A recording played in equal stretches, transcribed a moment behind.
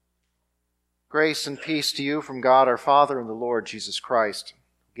Grace and peace to you from God our Father and the Lord Jesus Christ,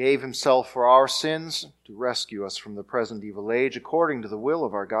 who gave himself for our sins to rescue us from the present evil age, according to the will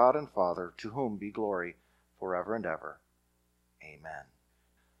of our God and Father, to whom be glory forever and ever. Amen.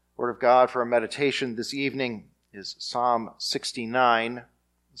 Word of God for our meditation this evening is Psalm 69,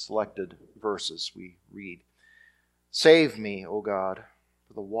 selected verses we read. Save me, O God,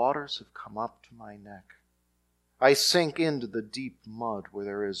 for the waters have come up to my neck. I sink into the deep mud where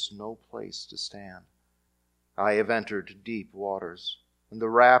there is no place to stand. I have entered deep waters, and the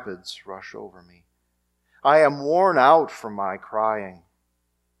rapids rush over me. I am worn out from my crying.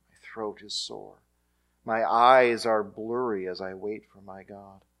 My throat is sore. My eyes are blurry as I wait for my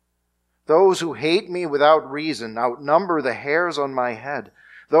God. Those who hate me without reason outnumber the hairs on my head.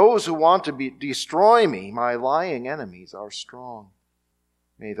 Those who want to destroy me, my lying enemies, are strong.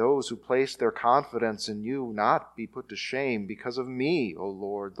 May those who place their confidence in you not be put to shame because of me, O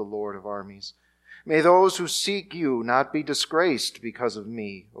Lord, the Lord of armies. May those who seek you not be disgraced because of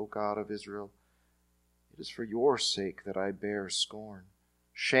me, O God of Israel. It is for your sake that I bear scorn.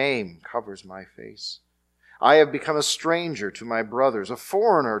 Shame covers my face. I have become a stranger to my brothers, a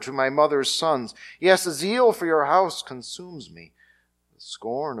foreigner to my mother's sons. Yes, zeal for your house consumes me. The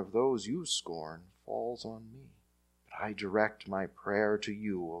scorn of those you scorn falls on me. I direct my prayer to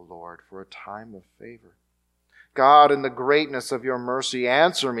you, O Lord, for a time of favor. God, in the greatness of your mercy,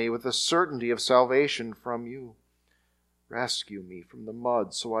 answer me with the certainty of salvation from you. Rescue me from the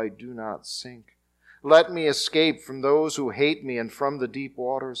mud so I do not sink. Let me escape from those who hate me and from the deep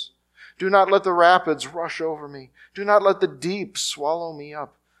waters. Do not let the rapids rush over me. Do not let the deep swallow me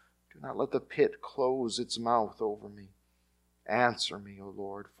up. Do not let the pit close its mouth over me. Answer me, O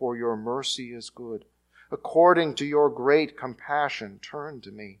Lord, for your mercy is good. According to your great compassion, turn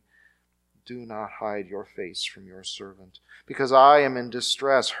to me. Do not hide your face from your servant, because I am in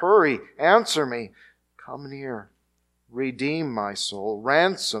distress. Hurry, answer me. Come near. Redeem my soul.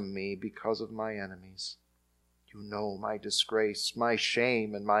 Ransom me because of my enemies. You know my disgrace, my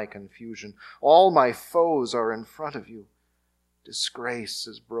shame, and my confusion. All my foes are in front of you. Disgrace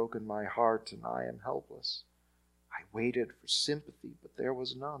has broken my heart, and I am helpless. I waited for sympathy, but there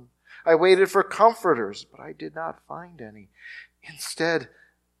was none. I waited for comforters, but I did not find any. Instead,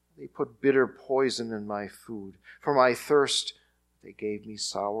 they put bitter poison in my food. For my thirst, they gave me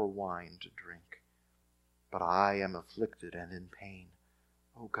sour wine to drink. But I am afflicted and in pain.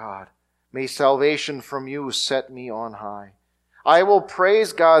 O God, may salvation from you set me on high. I will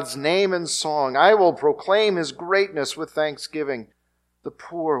praise God's name in song. I will proclaim his greatness with thanksgiving. The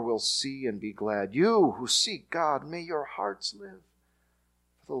poor will see and be glad. You who seek God, may your hearts live.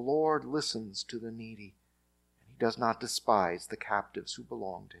 The Lord listens to the needy, and he does not despise the captives who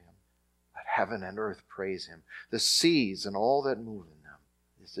belong to him. Let heaven and earth praise him, the seas and all that move in them.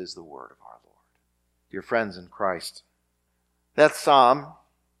 This is the word of our Lord. Dear friends in Christ, that psalm,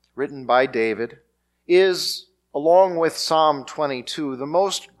 written by David, is, along with Psalm 22, the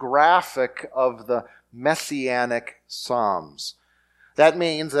most graphic of the messianic psalms. That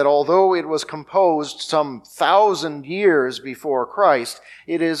means that although it was composed some 1,000 years before Christ,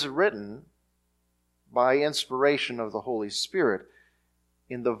 it is written by inspiration of the Holy Spirit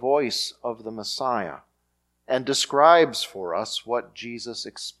in the voice of the Messiah and describes for us what Jesus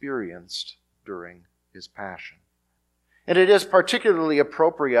experienced during his passion. And it is particularly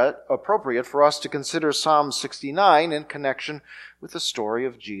appropriate for us to consider Psalm 69 in connection with the story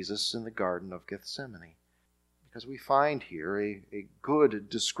of Jesus in the Garden of Gethsemane. Because we find here a good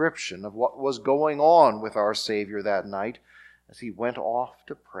description of what was going on with our Savior that night as he went off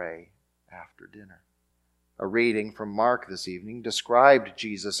to pray after dinner. A reading from Mark this evening described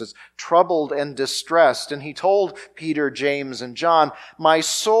Jesus as troubled and distressed, and he told Peter, James, and John, "My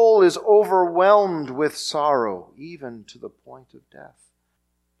soul is overwhelmed with sorrow, even to the point of death."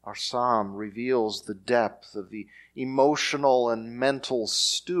 Our psalm reveals the depth of the emotional and mental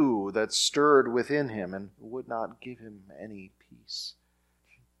stew that stirred within him and would not give him any peace.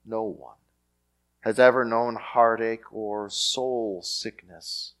 No one has ever known heartache or soul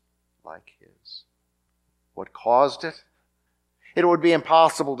sickness like his. What caused it? It would be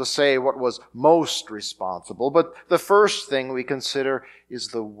impossible to say what was most responsible, but the first thing we consider is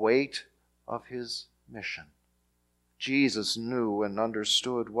the weight of his mission. Jesus knew and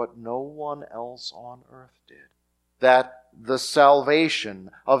understood what no one else on earth did, that the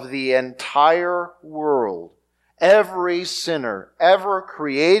salvation of the entire world, every sinner ever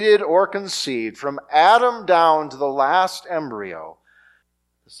created or conceived, from Adam down to the last embryo,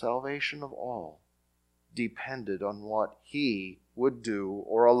 the salvation of all depended on what he would do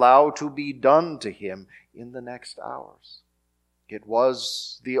or allow to be done to him in the next hours. It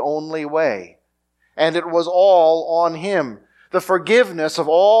was the only way And it was all on him. The forgiveness of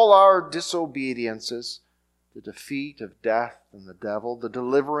all our disobediences, the defeat of death and the devil, the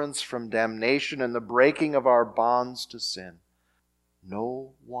deliverance from damnation, and the breaking of our bonds to sin.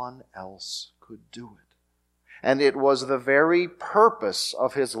 No one else could do it. And it was the very purpose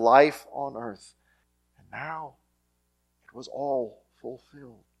of his life on earth. And now it was all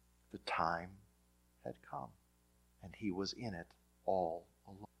fulfilled. The time had come, and he was in it all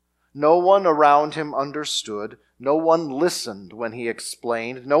alone. No one around him understood. No one listened when he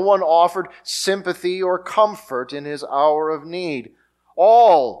explained. No one offered sympathy or comfort in his hour of need.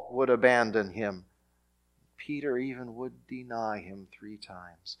 All would abandon him. Peter even would deny him 3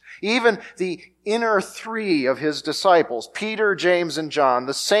 times. Even the inner 3 of his disciples, Peter, James, and John,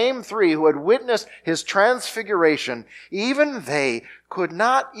 the same 3 who had witnessed his transfiguration, even they could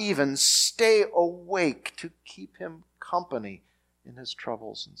not even stay awake to keep him company in his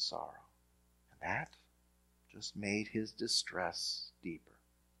troubles and sorrow. And that just made his distress deeper.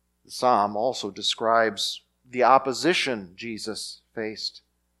 The psalm also describes the opposition Jesus faced.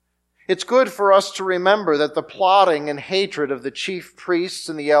 It's good for us to remember that the plotting and hatred of the chief priests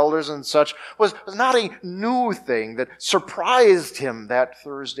and the elders and such was not a new thing that surprised him that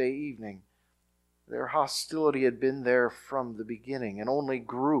Thursday evening. Their hostility had been there from the beginning and only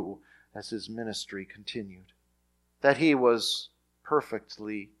grew as his ministry continued. That he was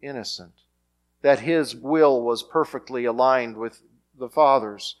perfectly innocent, that his will was perfectly aligned with the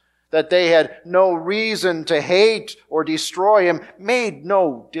Father's, that they had no reason to hate or destroy him, made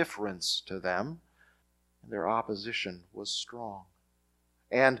no difference to them. Their opposition was strong,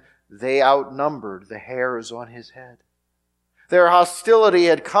 and they outnumbered the hairs on his head. Their hostility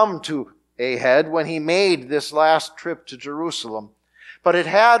had come to a head when he made this last trip to Jerusalem, but it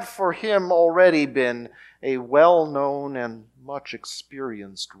had for him already been a well-known and much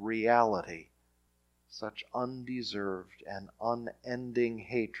experienced reality. Such undeserved and unending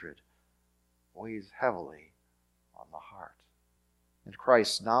hatred weighs heavily on the heart. And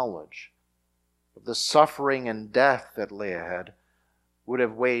Christ's knowledge of the suffering and death that lay ahead would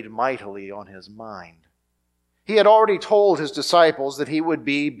have weighed mightily on his mind. He had already told his disciples that he would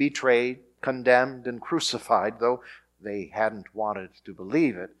be betrayed, condemned, and crucified, though they hadn't wanted to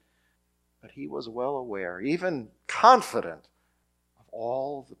believe it. But he was well aware, even confident, of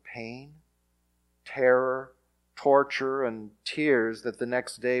all the pain, terror, torture, and tears that the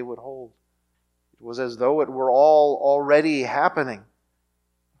next day would hold. It was as though it were all already happening.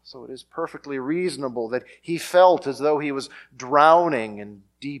 So it is perfectly reasonable that he felt as though he was drowning in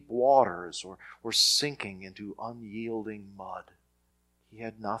deep waters or sinking into unyielding mud. He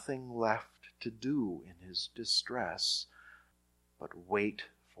had nothing left to do in his distress but wait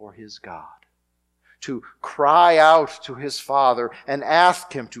for his God, to cry out to his Father and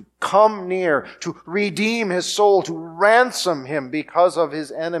ask him to come near, to redeem his soul, to ransom him because of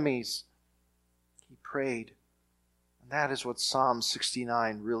his enemies. He prayed. And that is what Psalm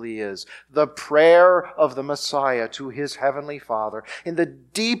 69 really is. The prayer of the Messiah to his heavenly Father in the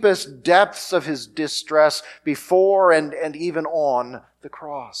deepest depths of his distress before and even on the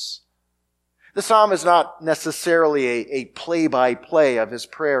cross. The psalm is not necessarily a play-by-play of his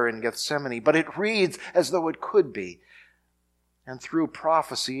prayer in Gethsemane, but it reads as though it could be. And through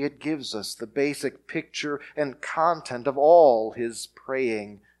prophecy, it gives us the basic picture and content of all his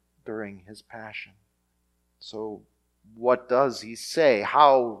praying during his passion. So, what does he say?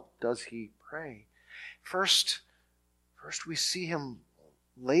 How does he pray? First we see him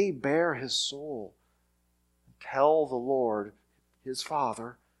lay bare his soul and tell the Lord, his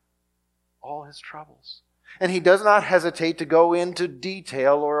Father, all his troubles. And he does not hesitate to go into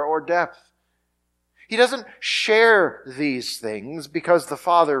detail or depth. He doesn't share these things because the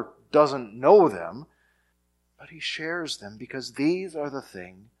Father doesn't know them, but he shares them because these are the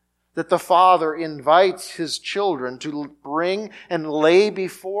things that the Father invites his children to bring and lay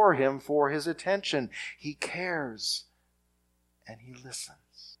before him for his attention. He cares and he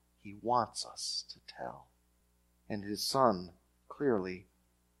listens. He wants us to tell. And his Son clearly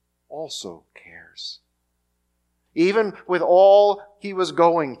also cares. Even with all he was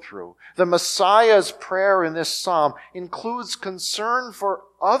going through, the Messiah's prayer in this psalm includes concern for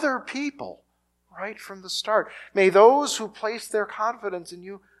other people right from the start. May those who place their confidence in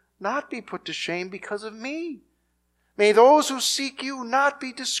you not be put to shame because of me. May those who seek you not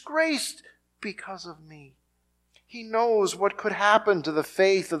be disgraced because of me. He knows what could happen to the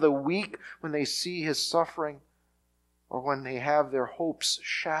faith of the weak when they see his suffering, or when they have their hopes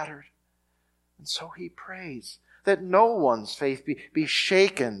shattered. And so he prays that no one's faith be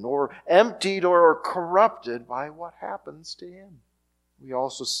shaken or emptied or corrupted by what happens to him. We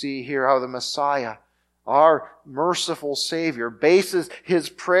also see here how the Messiah, our merciful Savior, bases his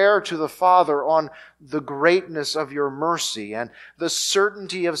prayer to the Father on the greatness of your mercy and the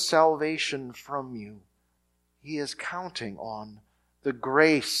certainty of salvation from you. He is counting on the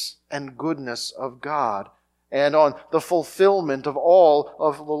grace and goodness of God and on the fulfillment of all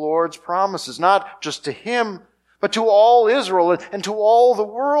of the Lord's promises, not just to him, but to all Israel and to all the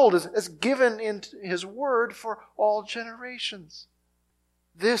world as given in his word for all generations.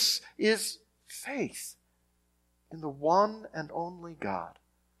 This is faith in the one and only God,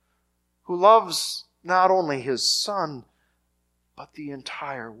 who loves not only his Son, but the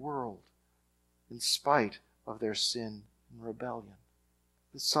entire world, in spite of their sin and rebellion.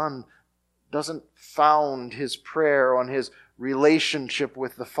 The Son doesn't found his prayer on his relationship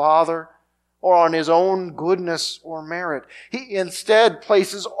with the Father or on his own goodness or merit. He instead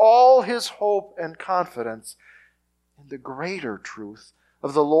places all his hope and confidence in the greater truth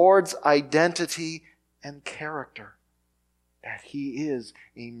of the Lord's identity and character, that he is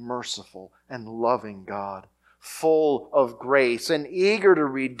a merciful and loving God, full of grace and eager to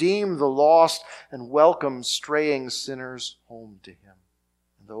redeem the lost and welcome straying sinners home to him.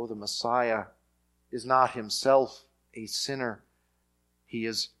 And though the Messiah is not himself a sinner, he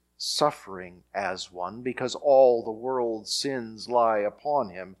is suffering as one because all the world's sins lie upon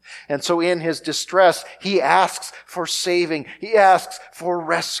him. And so in his distress, he asks for saving. He asks for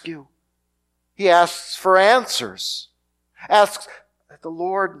rescue. He asks for answers. Asks that the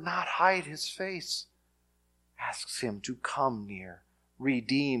Lord not hide his face. Asks him to come near,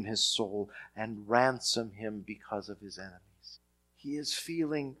 redeem his soul, and ransom him because of his enemies. He is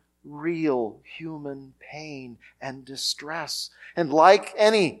feeling real human pain and distress. And like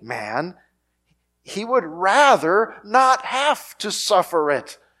any man, he would rather not have to suffer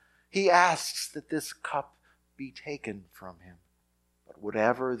it. He asks that this cup be taken from him. But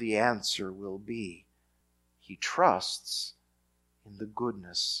whatever the answer will be, he trusts in the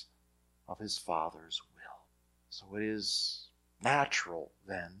goodness of his Father's will. So it is natural,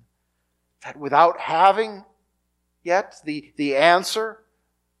 then, that without having yet the answer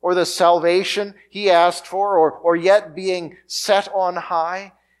or the salvation he asked for, or yet being set on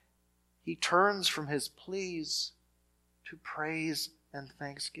high, he turns from his pleas to praise and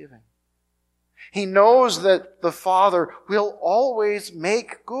thanksgiving. He knows that the Father will always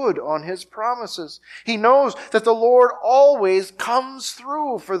make good on his promises. He knows that the Lord always comes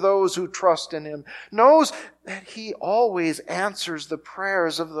through for those who trust in him. Knows that he always answers the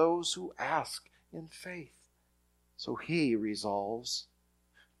prayers of those who ask in faith. So he resolves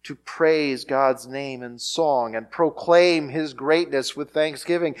to praise God's name in song and proclaim his greatness with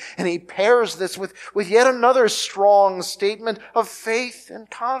thanksgiving. And he pairs this with yet another strong statement of faith and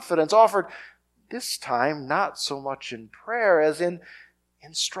confidence, offered this time not so much in prayer as in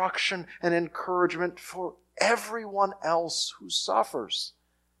instruction and encouragement for everyone else who suffers.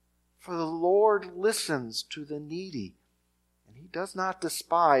 For the Lord listens to the needy, and he does not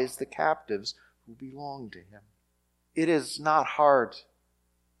despise the captives who belong to him. It is not hard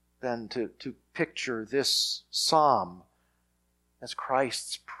then to picture this psalm as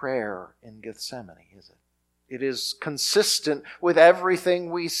Christ's prayer in Gethsemane, is it? It is consistent with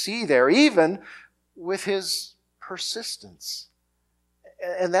everything we see there, even with his persistence.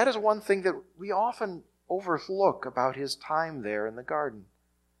 And that is one thing that we often overlook about his time there in the garden.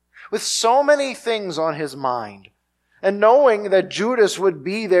 With so many things on his mind, and knowing that Judas would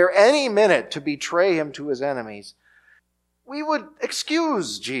be there any minute to betray him to his enemies, we would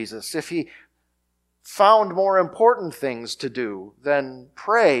excuse Jesus if he found more important things to do than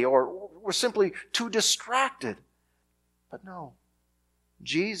pray or were simply too distracted. But no,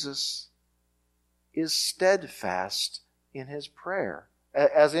 Jesus is steadfast in his prayer,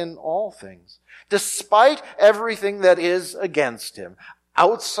 as in all things. Despite everything that is against him,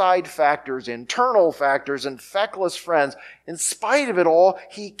 outside factors, internal factors, and feckless friends, in spite of it all,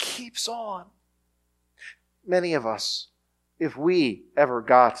 he keeps on. Many of us, if we ever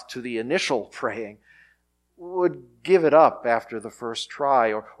got to the initial praying, would give it up after the first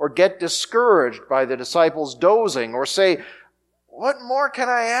try, or get discouraged by the disciples dozing, or say, "What more can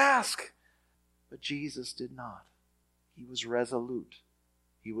I ask?" But Jesus did not. He was resolute.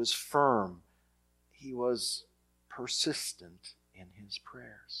 He was firm. He was persistent in his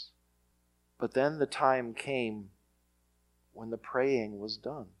prayers. But then the time came when the praying was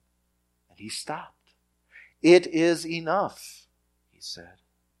done, and he stopped. "It is enough," he said.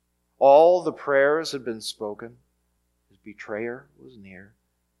 All the prayers had been spoken. His betrayer was near,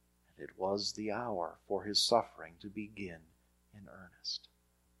 and it was the hour for his suffering to begin in earnest.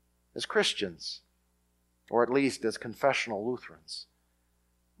 As Christians, or at least as confessional Lutherans,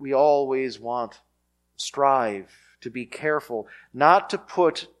 we always strive to be careful not to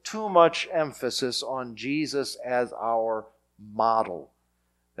put too much emphasis on Jesus as our model,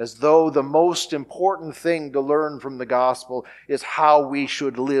 as though the most important thing to learn from the gospel is how we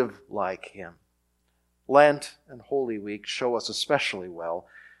should live like him. Lent and Holy Week show us especially well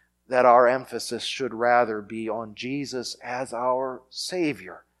that our emphasis should rather be on Jesus as our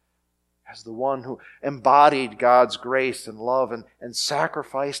Savior, as the one who embodied God's grace and love and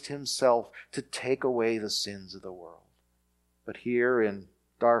sacrificed himself to take away the sins of the world. But here in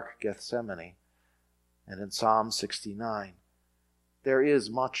dark Gethsemane and in Psalm 69, there is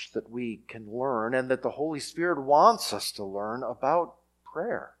much that we can learn and that the Holy Spirit wants us to learn about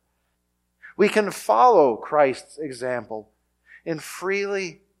prayer. We can follow Christ's example in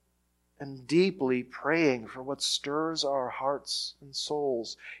freely and deeply praying for what stirs our hearts and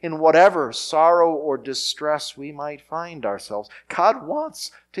souls in whatever sorrow or distress we might find ourselves. God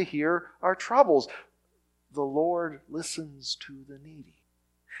wants to hear our troubles. The Lord listens to the needy.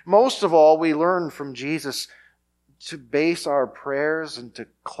 Most of all, we learn from Jesus to base our prayers and to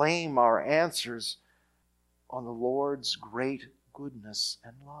claim our answers on the Lord's great goodness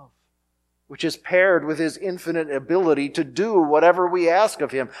and love, which is paired with his infinite ability to do whatever we ask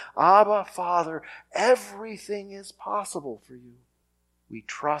of him. Abba, Father, everything is possible for you. We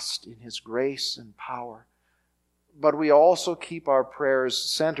trust in his grace and power, but we also keep our prayers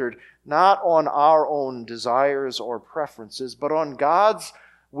centered not on our own desires or preferences, but on God's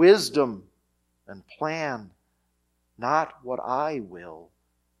wisdom and plan. Not what I will,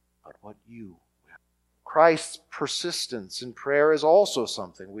 but what you will. Christ's persistence in prayer is also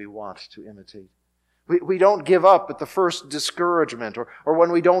something we want to imitate. We don't give up at the first discouragement or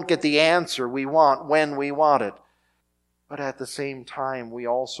when we don't get the answer we want when we want it. But at the same time, we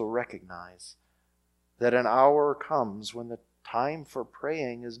also recognize that an hour comes when the time for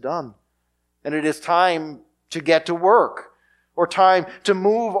praying is done. And it is time to get to work, or time to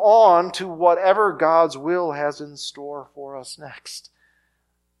move on to whatever God's will has in store for us next.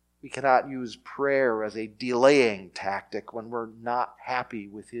 We cannot use prayer as a delaying tactic when we're not happy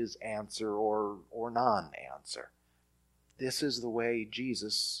with his answer or non-answer. This is the way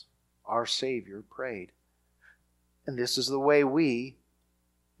Jesus, our Savior, prayed. And this is the way we,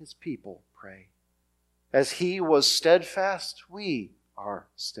 his people, pray. As he was steadfast, we are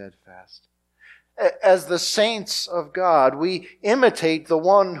steadfast. As the saints of God, we imitate the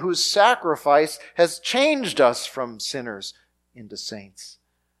one whose sacrifice has changed us from sinners into saints.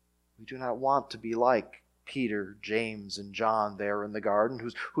 We do not want to be like Peter, James, and John there in the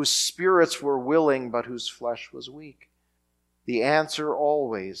garden, whose spirits were willing but whose flesh was weak. The answer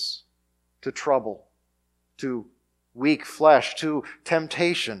always to trouble, to weak flesh, to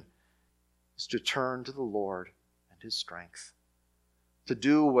temptation, is to turn to the Lord and his strength. To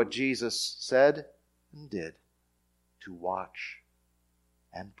do what Jesus said and did, to watch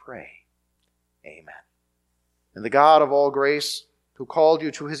and pray. Amen. And the God of all grace, who called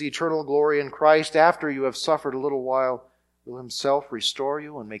you to his eternal glory in Christ after you have suffered a little while, will himself restore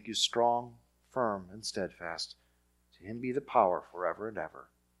you and make you strong, firm, and steadfast. To him be the power forever and ever.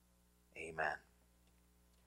 Amen.